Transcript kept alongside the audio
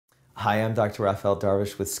Hi, I'm Dr. Raphael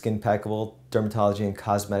Darvish with Impeccable Dermatology and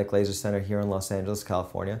Cosmetic Laser Center here in Los Angeles,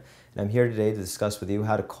 California. And I'm here today to discuss with you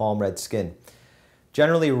how to calm red skin.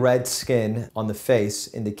 Generally, red skin on the face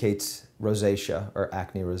indicates rosacea or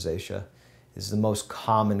acne rosacea. This is the most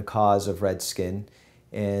common cause of red skin.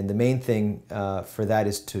 And the main thing for that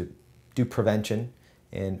is to do prevention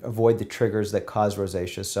and avoid the triggers that cause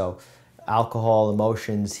rosacea. So alcohol,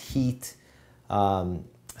 emotions, heat,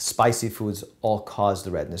 spicy foods all cause the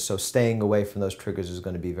redness. So staying away from those triggers is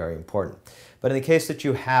going to be very important. But in the case that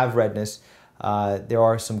you have redness, there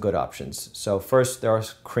are some good options. So first, there are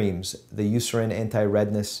creams. The Eucerin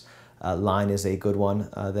anti-redness line is a good one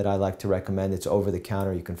that I like to recommend. It's over the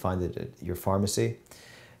counter. You can find it at your pharmacy.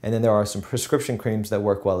 And then there are some prescription creams that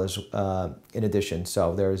work well as in addition.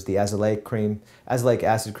 So there's the azelaic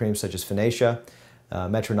acid creams such as Finacea,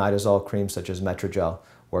 metronidazole creams such as Metrogel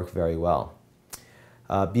work very well.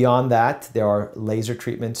 Beyond that, there are laser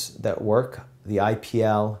treatments that work. The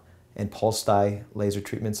IPL and pulse dye laser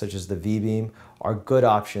treatments such as the V-beam are good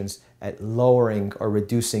options at lowering or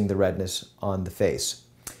reducing the redness on the face.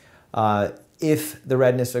 If the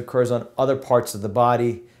redness occurs on other parts of the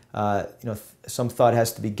body, some thought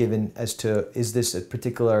has to be given as to, is this a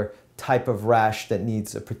particular type of rash that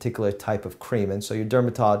needs a particular type of cream? And so your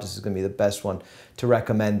dermatologist is going to be the best one to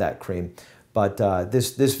recommend that cream. But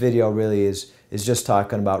this video really is just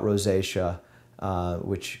talking about rosacea,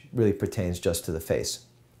 which really pertains just to the face.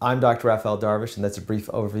 I'm Dr. Raphael Darvish, and that's a brief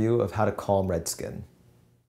overview of how to calm red skin.